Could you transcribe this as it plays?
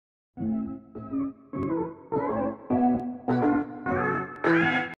Hey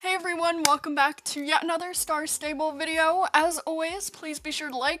everyone, welcome back to yet another Star Stable video. As always, please be sure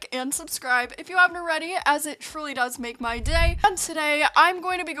to like and subscribe if you haven't already, as it truly does make my day. And today, I'm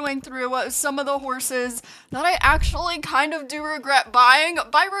going to be going through some of the horses that I actually kind of do regret buying.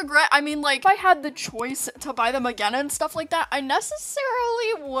 By regret, I mean like, if I had the choice to buy them again and stuff like that, I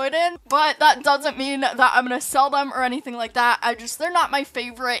necessarily wouldn't, but that doesn't mean that I'm gonna sell them or anything like that. They're not my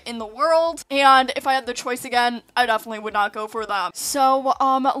favorite in the world, and if I had the choice again, I definitely would not go for them. So,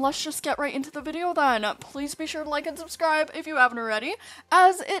 let's just get right into the video then. Please be sure to like and subscribe if you haven't already,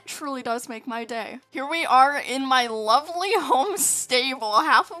 as it truly does make my day. Here we are in my lovely home stable.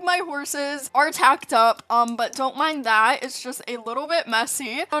 Half of my horses are tacked up, but don't mind that. It's just a little bit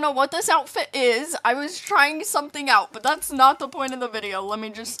messy. I don't know what this outfit is. I was trying something out, but that's not the point of the video. Let me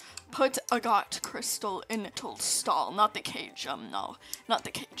just put Agathe Crystal in little stall, not the cage, no, not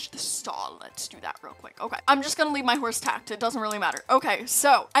the cage, the stall. Let's do that real quick. Okay, I'm just gonna leave my horse tacked. It doesn't really matter. Okay,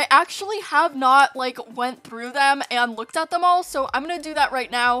 so I actually have not like went through them and looked at them all, so I'm gonna do that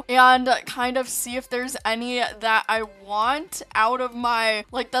right now and kind of see if there's any that I want out of my,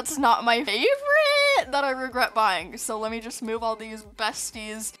 like, that's not my favorite that I regret buying. So let me just move all these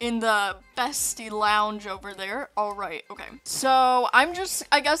besties in the bestie lounge over there. All right, okay. So I'm just,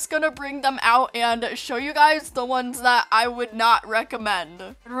 I guess, gonna bring them out and show you guys the ones that I would not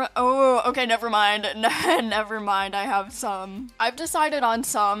recommend. Oh, okay, never mind. Never mind, I have some. I've decided on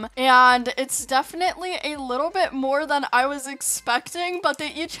some, and it's definitely a little bit more than I was expecting, but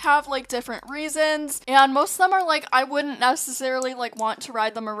they each have like different reasons, and most of them are like, I wouldn't necessarily like want to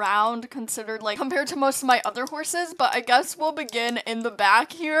ride them around considered like compared to most of my other horses, but I guess we'll begin in the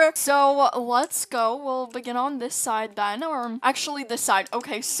back here. So let's go. We'll begin on this side then, or actually this side.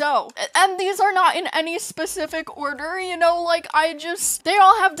 Okay, so, and these are not in any specific order, you know, like they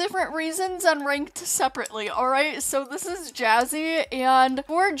all have different reasons and ranked separately, alright? So this is Jazzy, and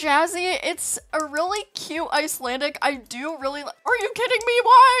for Jazzy, it's a really cute Icelandic. I do really are you kidding me?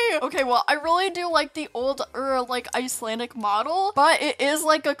 Why? Okay, well, I really do like the older, like, Icelandic model, but it is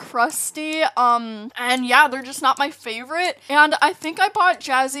like a crusty, and yeah, they're just not my favorite, and I think I bought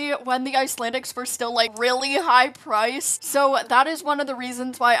Jazzy when the Icelandics were still like really high price, so that is one of the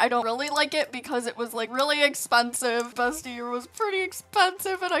reasons why I don't really like it, because it was like really expensive. Bestie was pretty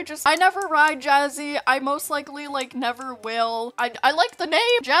expensive, and I never ride Jazzy. I most likely like never will. I like the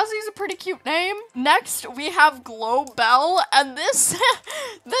name. Jazzy's a pretty cute name. Next, we have Globell, and this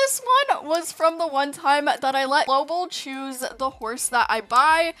this one was from the one time that I let Global choose the horse that I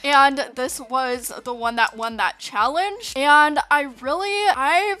buy, and this was the one that won that challenge, and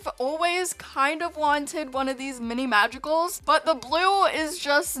I've always kind of wanted one of these mini magicals, but the blue is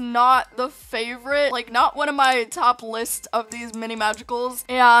just not the favorite, like not one of my top list of these mini magicals,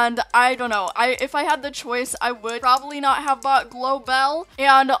 and I don't know, if I had the choice, I would probably not have bought Globell,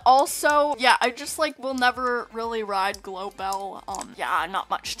 and also, yeah, I just like will never really ride Globell. Yeah, not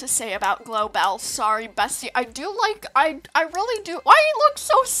much to say about Globell. Sorry, bestie. I really do. Why you look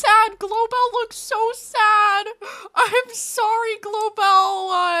so sad? Globell looks so sad. I'm sorry,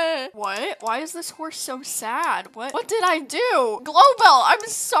 Globell. What? Why is this horse so sad? What did I do? Globell, I'm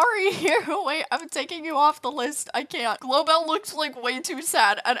sorry. Here, wait, I'm taking you off the list. I can't. Globell looks like way too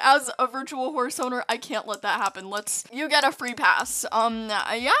sad, and as a virtual horse owner, I can't let that happen. You get a free pass.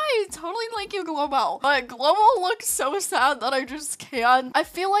 Yeah, I totally like you, Globell, but Globell looks so sad that I just can't. I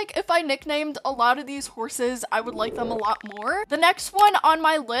feel like if I nicknamed a lot of these horses, I would like them a lot more. The next one on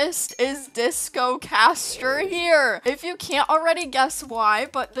my list is Disco Caster here. If you can't already guess why,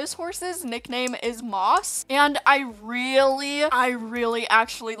 but this horse's nickname is Moss, and I really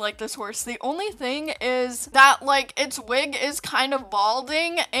actually like this horse. The only thing is that like its wig is kind of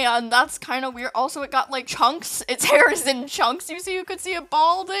balding, and that's kind of weird. Also, it got like chunks. Its hair is in chunks. You could see it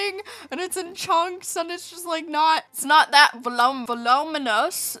balding, and it's in chunks, and it's just like it's not that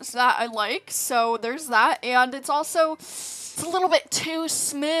voluminous that I like. So there's that, and it's also it's a little bit too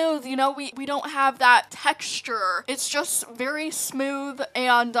smooth, you know, we don't have that texture. It's just very smooth,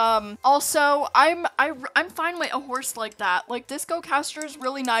 and also I'm fine with a horse like that. Like, Disco Caster is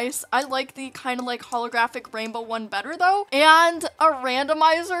really nice. I like the kind of like holographic rainbow one better though, and a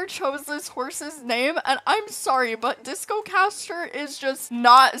randomizer chose this horse's name, and I'm sorry, but Disco Caster is just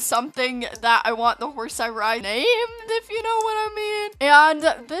not something that I want the horse I ride named, if you know what I mean.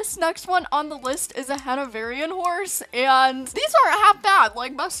 And this next one on the list is a Hanoverian horse, and and these aren't half bad.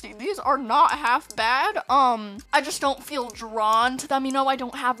 Like, bestie, these are not half bad. I just don't feel drawn to them, you know. I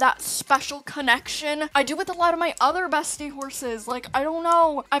don't have that special connection I do with a lot of my other bestie horses. Like, I don't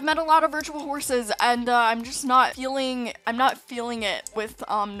know, I've met a lot of virtual horses, and I'm not feeling it with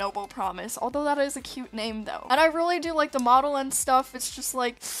Noble Promise, although that is a cute name though. And I really do like the model and stuff. It's just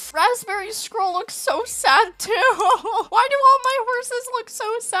like, Raspberry Scroll looks so sad too. Why do all my horses look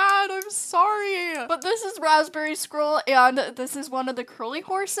so sad? I'm sorry. But this is Raspberry Scroll, and this is one of the curly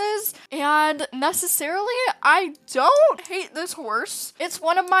horses, and necessarily I don't hate this horse. It's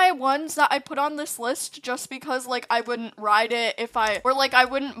one of my ones that I put on this list just because, like, I wouldn't ride it I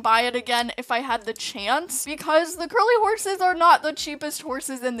wouldn't buy it again if I had the chance, because the curly horses are not the cheapest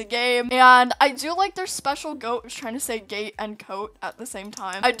horses in the game, and I do like their special goat. I was trying to say gait and coat at the same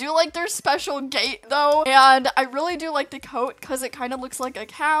time. I do like their special gait though, and I really do like the coat because it kind of looks like a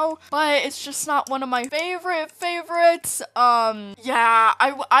cow, but it's just not one of my favorites. Yeah,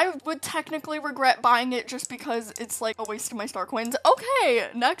 I would technically regret buying it just because it's like a waste of my star coins. Okay,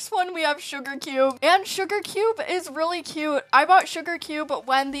 next one we have Sugar Cube, and Sugar Cube is really cute. I bought Sugar Cube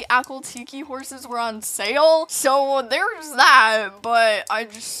when the Akultiki horses were on sale, so there's that, but I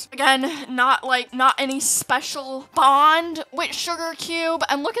just, again, not any special bond with Sugar Cube.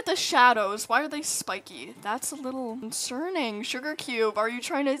 And look at the shadows. Why are they spiky? That's a little concerning. Sugar Cube, are you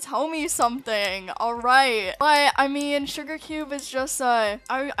trying to tell me something? All right, but I mean, Sugar Cube is just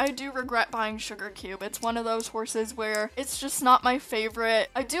I do regret buying Sugar Cube. It's one of those horses where it's just not my favorite.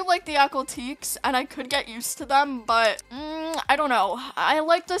 I do like the Akultiks, and I could get used to them, but I don't know. I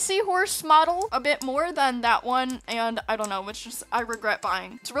like the seahorse model a bit more than that one, and I don't know, it's just, I regret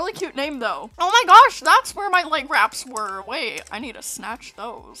buying. It's a really cute name though. Oh my gosh, that's where my leg wraps were. Wait, I need to snatch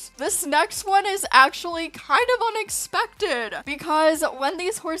those. This next one is actually kind of unexpected, because when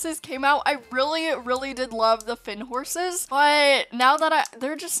these horses came out, I really did love the Finn horses, but now that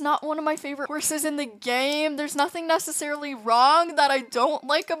they're just not one of my favorite horses in the game. There's nothing necessarily wrong that I don't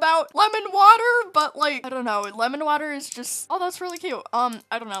like about Lemon Water, but like, I don't know, Lemon Water is just, oh, that's really cute. I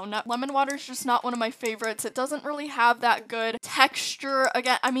don't know, Lemon Water is just not one of my favorites. It doesn't really have that good texture.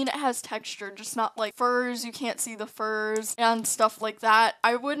 Again, I mean, it has texture, just not like furs. You can't see the furs and stuff like that.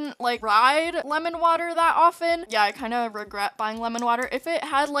 I wouldn't like ride Lemon Water that often. Yeah, I kind of regret buying Lemon Water. If it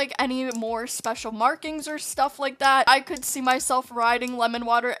had like any more special markings or stuff like that, I could see myself riding Lemon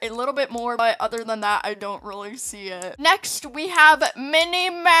Water a little bit more, but other than that, I don't really see it. Next, we have Mini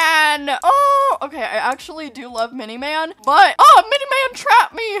Man. Oh, okay, I actually do love Mini Man, but oh, Mini Man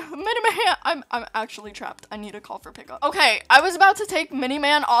trapped me. Mini Man, I'm actually trapped. I need a call for pickup. Okay, I was about to take Mini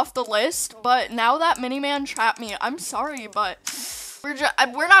Man off the list, but now that Mini Man trapped me, I'm sorry, but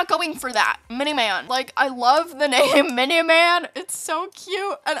we're not going for that. Mini Man. Like, I love the name Mini Man. It's so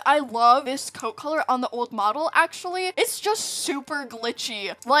cute. And I love this coat color on the old model, actually. It's just super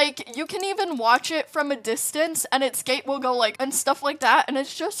glitchy. Like, you can even watch it from a distance and its gait will go like, and stuff like that. And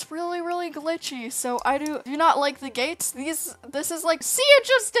it's just really glitchy. So I do not like the gaits. This is like, see, it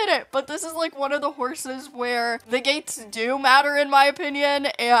just did it. But this is like one of the horses where the gaits do matter in my opinion.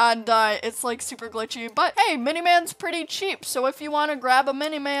 And it's like super glitchy. But hey, Mini Man's pretty cheap. So if you want to grab a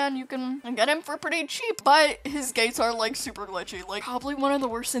Mini Man, you can get him for pretty cheap, but his gates are like super glitchy. Like, probably one of the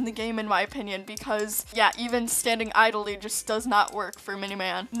worst in the game in my opinion, because yeah, even standing idly just does not work for Mini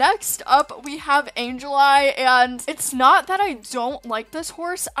Man. Next up, we have Angel Eye, and it's not that I don't like this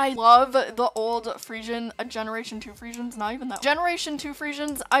horse. I love the old Frisian, Generation 2 Frisians, not even that. Generation 2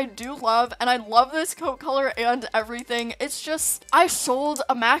 Frisians, I do love, and I love this coat color and everything. It's just, I sold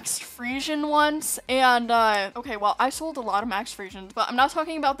a maxed Frisian once, and okay, well, I sold a lot of maxed Frisians, but I'm not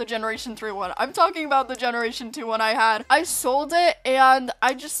talking about the Generation 3 one. I'm talking about the Generation 2 one I had. I sold it, and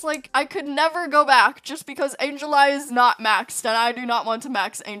I just like, I could never go back just because Angel Eye is not maxed, and I do not want to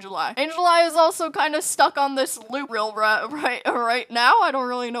max Angel Eye. Angel Eye is also kind of stuck on this loop right now. I don't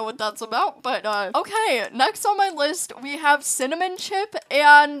really know what that's about, but okay, next on my list, we have Cinnamon Chip,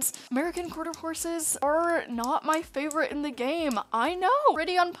 and American Quarter Horses are not my favorite in the game. I know,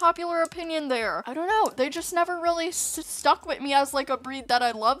 pretty unpopular opinion there. I don't know, they just never really stuck with me as like a breed that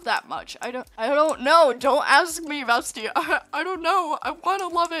I love that much. I don't know. Don't ask me, bestie. I don't know. I want to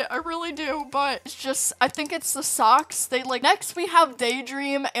love it. I really do, but it's just, I think it's the socks. They like, next we have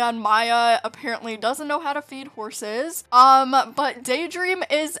Daydream, and Maya apparently doesn't know how to feed horses. But Daydream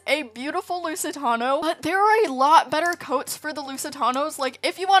is a beautiful Lusitano, but there are a lot better coats for the Lusitanos. Like,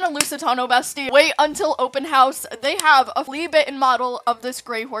 if you want a Lusitano, bestie, wait until open house. They have a flea bitten model of this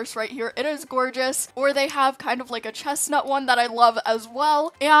gray horse right here. It is gorgeous. Or they have kind of like a chestnut one that I love love as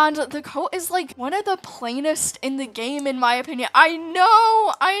well. And the coat is like one of the plainest in the game in my opinion. I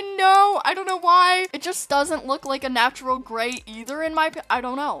know. I don't know why. It just doesn't look like a natural gray either in my opinion. I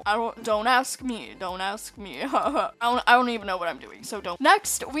don't know. Don't ask me. Don't ask me. I don't even know what I'm doing, so don't.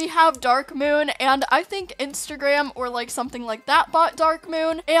 Next, we have Dark Moon, and I think Instagram or like something like that bought Dark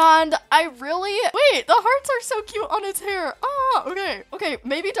Moon, and I really, wait, the hearts are so cute on its hair. Ah, okay,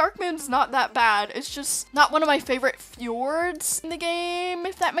 maybe Dark Moon's not that bad. It's just not one of my favorite fjords in the game,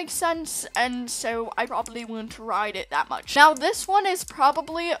 if that makes sense, and so I probably wouldn't ride it that much. Now, this one is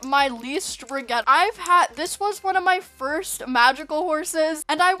probably my least regret. This was one of my first magical horses,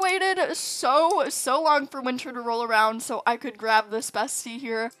 and I waited so long for winter to roll around so I could grab this bestie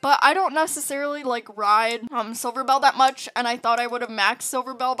here, but I don't necessarily like ride Silverbell that much, and I thought I would have maxed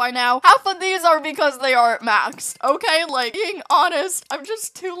Silverbell by now. Half of these are because they aren't maxed, okay? Like, being honest, I'm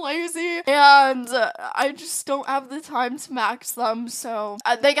just too lazy, and I just don't have the time to max them, so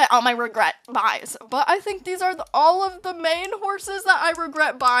they get all my regret buys. But I think these are all of the main horses that I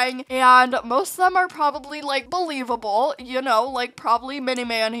regret buying, and most of them are probably like believable, you know, like probably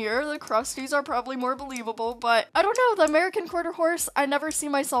Miniman here. The Krusties are probably more believable, but I don't know, the American Quarter Horse, I never see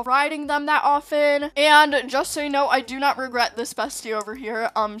myself riding them that often. And just so you know, I do not regret this bestie over here.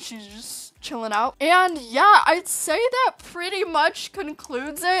 She's just chilling out. And yeah, I'd say that pretty much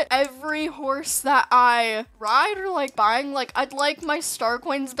concludes it. Every horse that I ride or like buying, like I'd like my star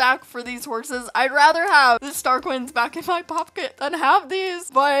coins back for these horses. I'd rather have the star coins back in my pocket than have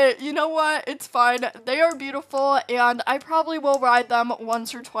these, but you know what, it's fine. They are beautiful and I probably will ride them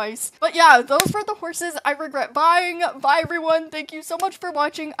once or twice. But yeah, those were the horses I regret buying. Bye everyone, thank you so much for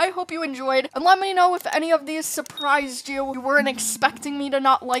watching. I hope you enjoyed, and let me know if any of these surprised you. You weren't expecting me to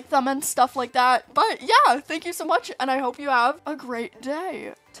not like them and stuff like that. But yeah, thank you so much, and I hope you have a great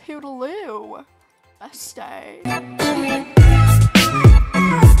day. Toodaloo. Best day.